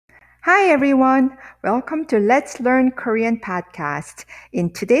Hi everyone, welcome to Let's Learn Korean podcast. In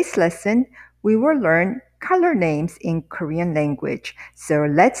today's lesson, we will learn color names in Korean language. So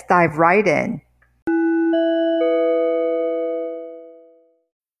let's dive right in.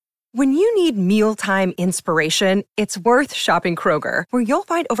 When you need mealtime inspiration, it's worth shopping Kroger, where you'll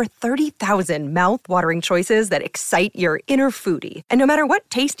find over 30,000 mouth-watering choices that excite your inner foodie. And no matter what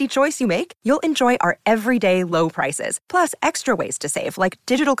tasty choice you make, you'll enjoy our everyday low prices, plus extra ways to save, like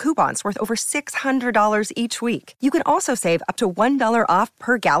digital coupons worth over $600 each week. You can also save up to $1 off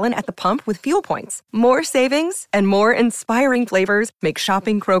per gallon at the pump with fuel points. More savings and more inspiring flavors make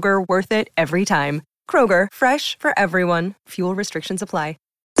shopping Kroger worth it every time. Kroger, fresh for everyone. Fuel restrictions apply.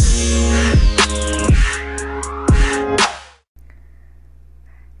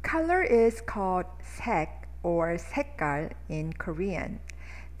 Color is called 색 or 색깔 in Korean.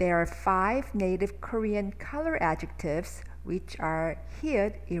 There are 5 native Korean color adjectives which are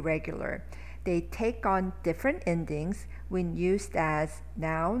here irregular. They take on different endings when used as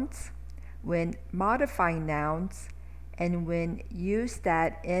nouns, when modifying nouns, and when used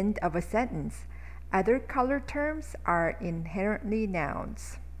at end of a sentence. Other color terms are inherently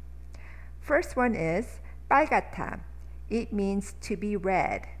nouns. First one is 빨갛다. It means to be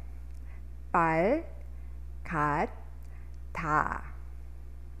red. 빨, 갓, 다.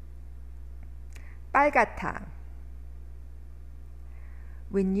 빨갛다.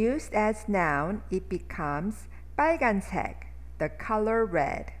 When used as noun, it becomes 빨간색, the color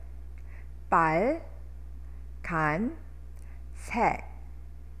red. 빨, 간, 색.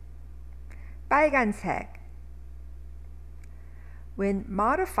 빨간색. When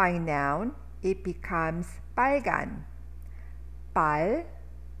modifying noun, it becomes 빨간, 빨,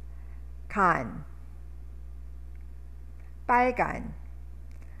 간, 빨간.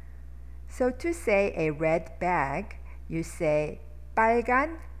 So to say a red bag, you say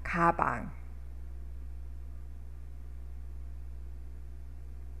빨간 가방.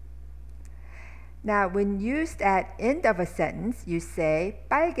 Now, when used at end of a sentence, you say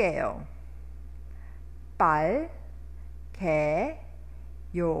빨개요. 빨, 개,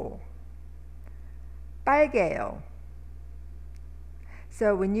 요. 빨개요.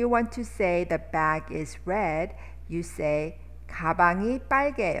 So when you want to say the bag is red, you say 가방이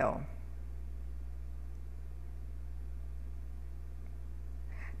빨개요.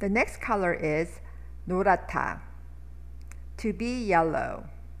 The next color is 노랗다, to be yellow.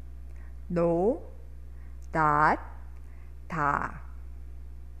 노, 닷, 다.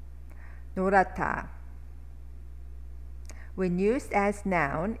 노랗다. When used as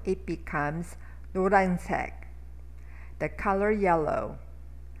noun, it becomes 노란색, the color yellow.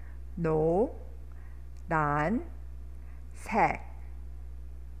 노, 란, 색.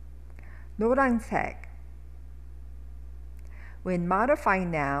 노란색. When modifying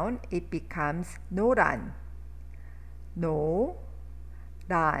noun, it becomes 노란. 노,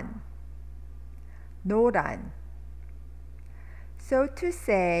 란. 노란. So to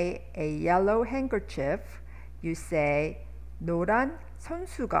say a yellow handkerchief, you say 노란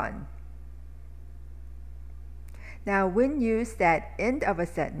손수건. Now, when used at end of a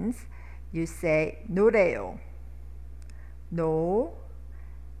sentence, you say 노래요. 노,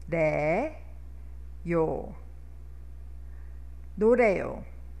 래, 요. 노래요.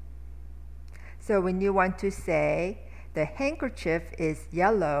 So when you want to say the handkerchief is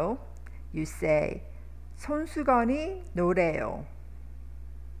yellow, you say 손수건이 노래요.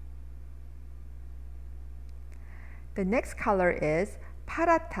 The next color is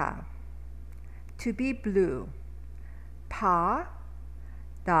파랗다, to be blue. 파,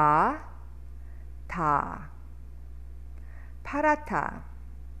 다, 다. 파랗다.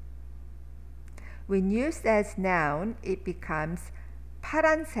 When used as noun, it becomes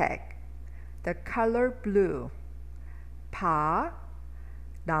파란색, the color blue. 파,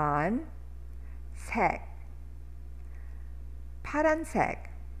 란, 색. 파란색.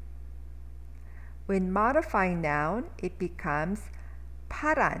 When modifying noun, it becomes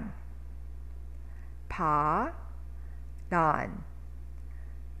파란. 파, 란.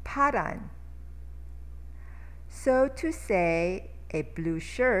 파란. So to say a blue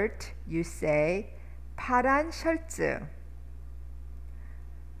shirt, you say 파란 셔츠.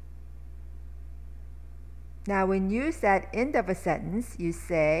 Now when used at end of a sentence, you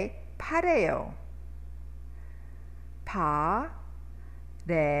say 파래요. 파,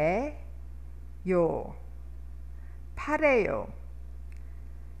 래, 요. 파래요.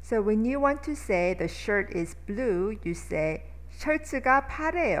 So when you want to say the shirt is blue, you say 셔츠가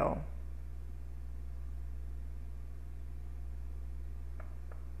파래요.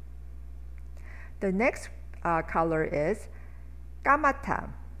 The next color is 까맣다,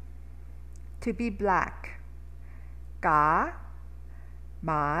 to be black. 까,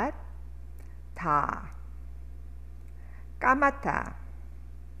 맛, 다. 까맣다.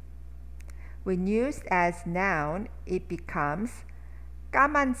 When used as noun, it becomes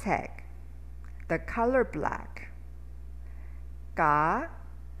까만색, the color black. 까,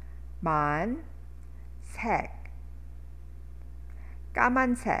 만, 색.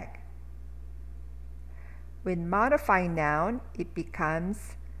 까만색. When modifying noun, it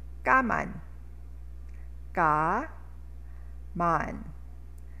becomes 까만. 까, 만.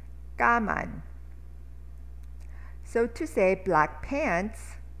 까만. So to say black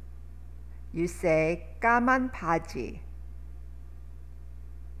pants, you say 까만 바지.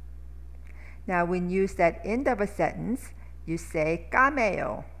 Now when used at end of a sentence, you say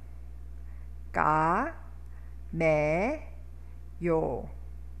까매요. 까, 매, 요.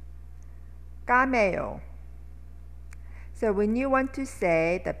 까매요. So when you want to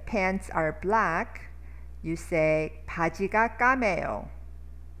say the pants are black, you say 바지가 까매요.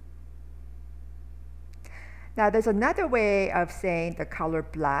 Now there's another way of saying the color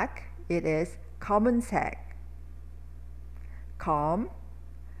black. It is 검은색. 검,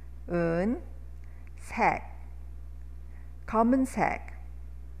 은, 색. 검은색.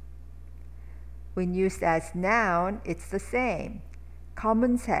 When used as noun, it's the same.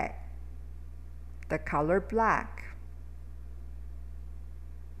 검은색, the color black.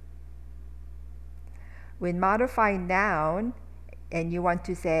 When modifying noun and you want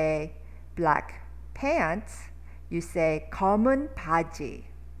to say black pants, you say 검은 바지.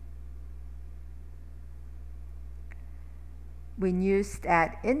 When used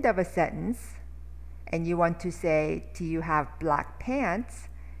at end of a sentence and you want to say, do you have black pants?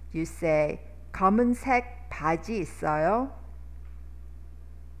 You say 검은색 바지 있어요?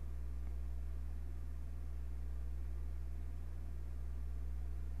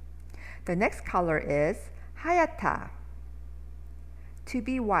 The next color is 하얗다, to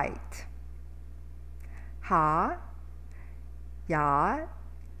be white. 하, 야,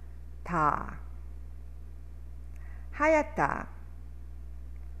 다. 하얗다.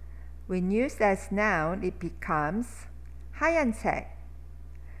 When used as noun, it becomes 하얀색,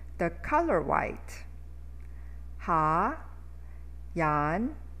 the color white. 하,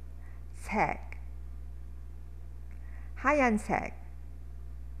 얀, 색. 하얀색.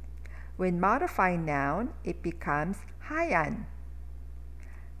 When modifying noun, it becomes 하얀.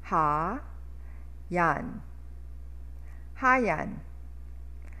 하, 얀. 하얀.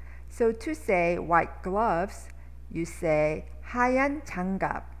 So to say white gloves, you say 하얀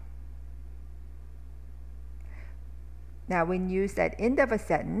장갑. Now when used at end of a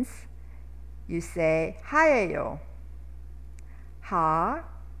sentence, you say 하얘요. 하,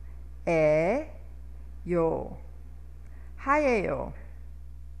 에, 요. 하얘요.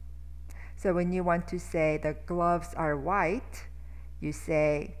 So when you want to say the gloves are white, you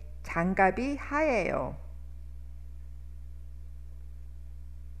say 장갑이 하얘요.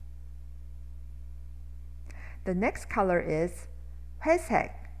 The next color is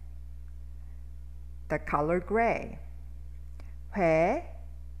회색, the color gray. 회,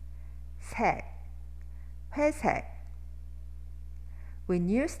 색, 회색. When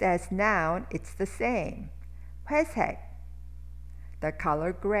used as noun, it's the same. 회색, the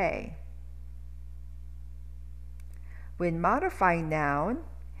color gray. When modifying noun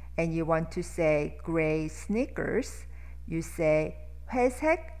and you want to say gray sneakers, you say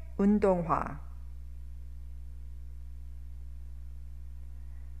회색 운동화.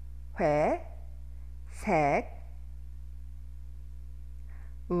 회, 색,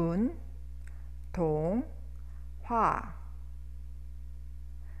 운, 동, 화.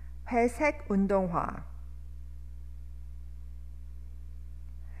 회색 운동화.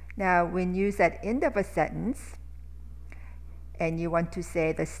 Now, when used at end of a sentence, and you want to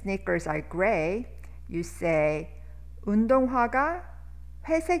say the sneakers are gray, you say 운동화가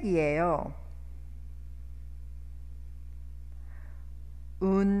회색이에요.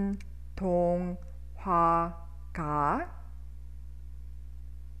 운동화가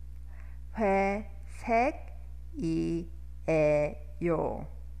회색이에요.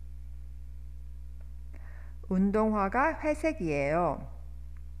 운동화가 회색이에요.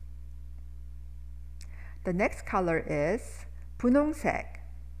 The next color is 분홍색,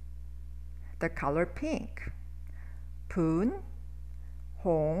 the color pink. 분,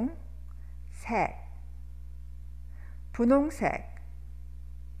 홍, 색. 분홍색.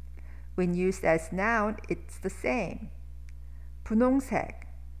 When used as noun, it's the same. 분홍색,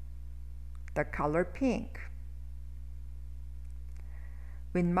 the color pink.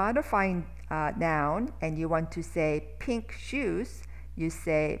 When modifying noun and you want to say pink shoes, you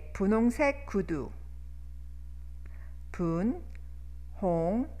say 분홍색 구두. 분,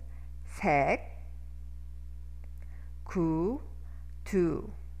 홍, 색, 구,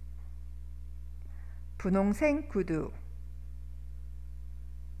 두. 분홍색 구두.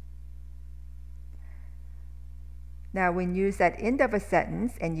 Now when you use at end of a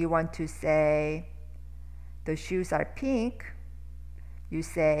sentence and you want to say the shoes are pink, you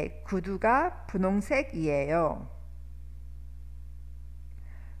say 구두가 분홍색이에요.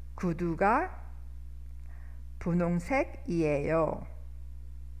 구두가 분홍색이에요.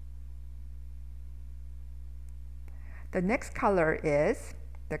 The next color is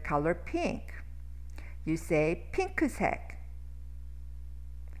the color pink. You say 핑크색.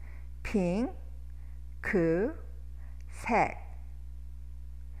 핑크 색.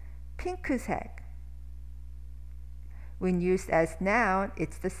 핑크색. When used as noun,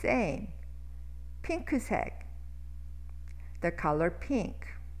 it's the same. 핑크색. The color pink.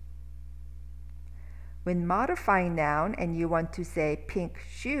 When modifying noun and you want to say pink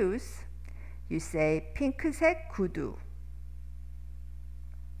shoes, you say 핑크색 구두.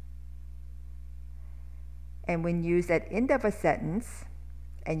 And when used at end of a sentence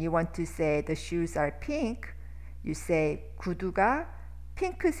and you want to say the shoes are pink, you say 구두가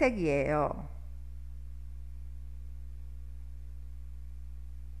핑크색이에요.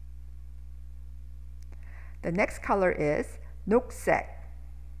 The next color is 녹색,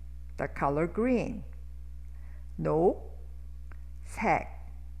 the color green. 녹색,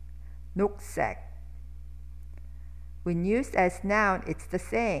 녹색. When used as noun, it's the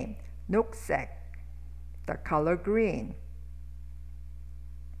same. 녹색, the color green.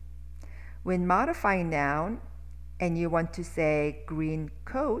 When modifying noun and you want to say green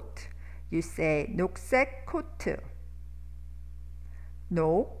coat, you say 녹색 코트.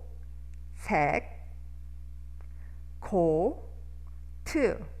 녹색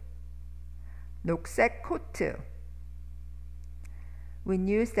코트. 녹색 코트. When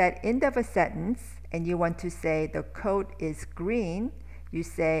used at end of a sentence and you want to say the coat is green, you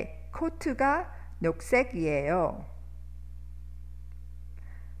say 코트가 녹색이에요.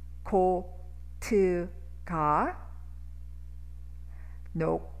 코트가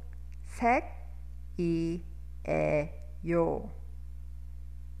녹색이에요.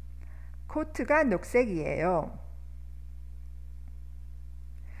 코트가 녹색이에요.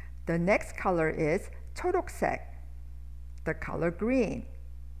 The next color is 초록색, the color green.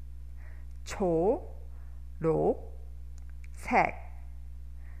 초록색,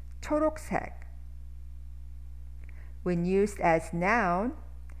 초록색. When used as noun,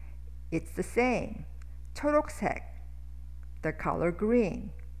 it's the same. 초록색, the color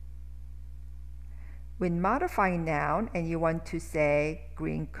green. When modifying noun and you want to say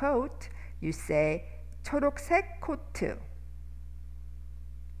green coat, you say 초록색 코트.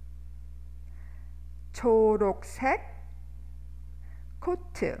 초록색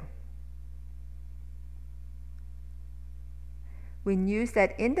코트. When used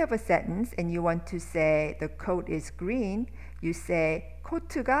at end of a sentence and you want to say the coat is green, you say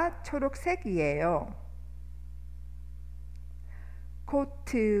코트가 초록색이에요.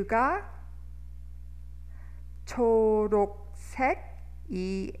 코트가 초록색이에요.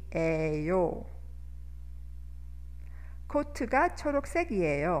 코트가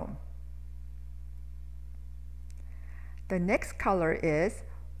초록색이에요. The next color is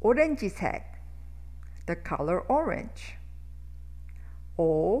오렌지색, the color orange.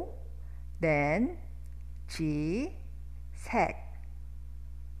 오렌지색,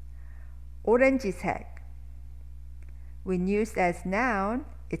 오렌지색. When used as noun,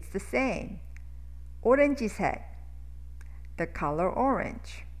 it's the same. 오렌지색, the color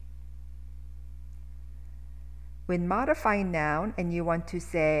orange. When modifying noun and you want to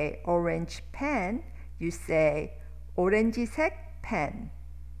say orange pen, you say 오렌지색 pen.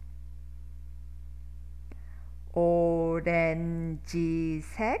 오렌지색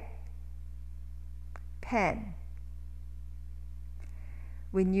pen.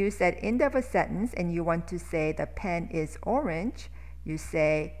 When used at end of a sentence and you want to say the pen is orange, you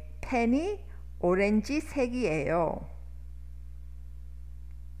say 펜이 오렌지색이에요.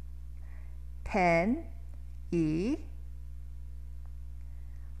 펜이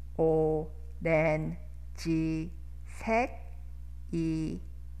오렌지색이에요.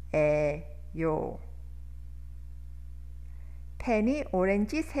 펜이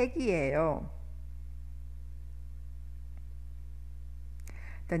오렌지색이에요.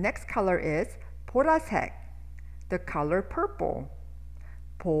 The next color is 보라색, the color purple.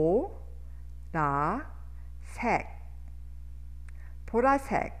 보라색,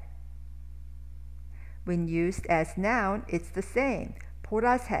 보라색. When used as noun, it's the same.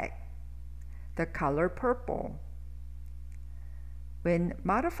 보라색, the color purple. When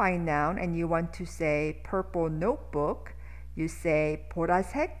modifying noun and you want to say purple notebook, you say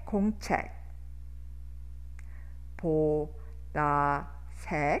보라색 공책. 보라색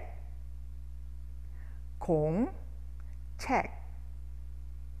공책.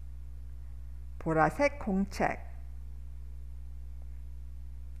 보라색 공책.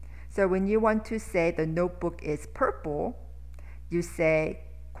 So when you want to say the notebook is purple, you say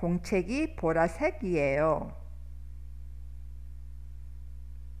공책이 보라색이에요.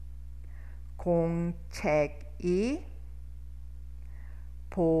 공책이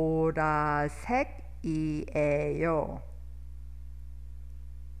보라색이에요.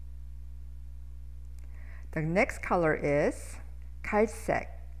 The next color is 갈색,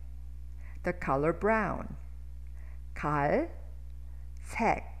 the color brown. 갈색,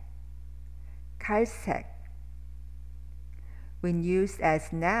 갈색. When used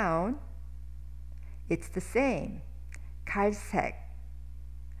as noun, it's the same. 갈색,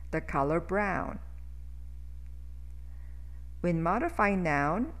 the color brown. When modifying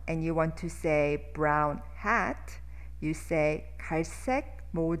noun and you want to say brown hat, you say 갈색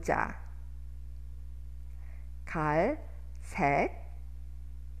모자. 갈색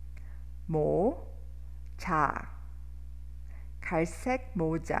모자. 갈색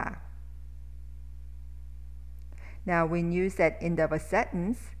모자. Now when used at the end of a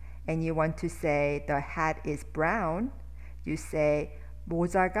sentence and you want to say the hat is brown, you say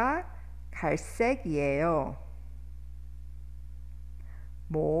모자가 갈색이에요.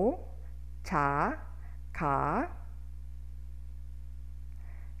 모자가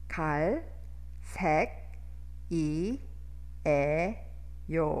갈색이에요.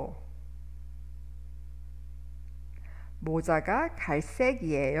 모자가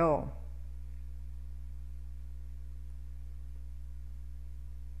갈색이에요.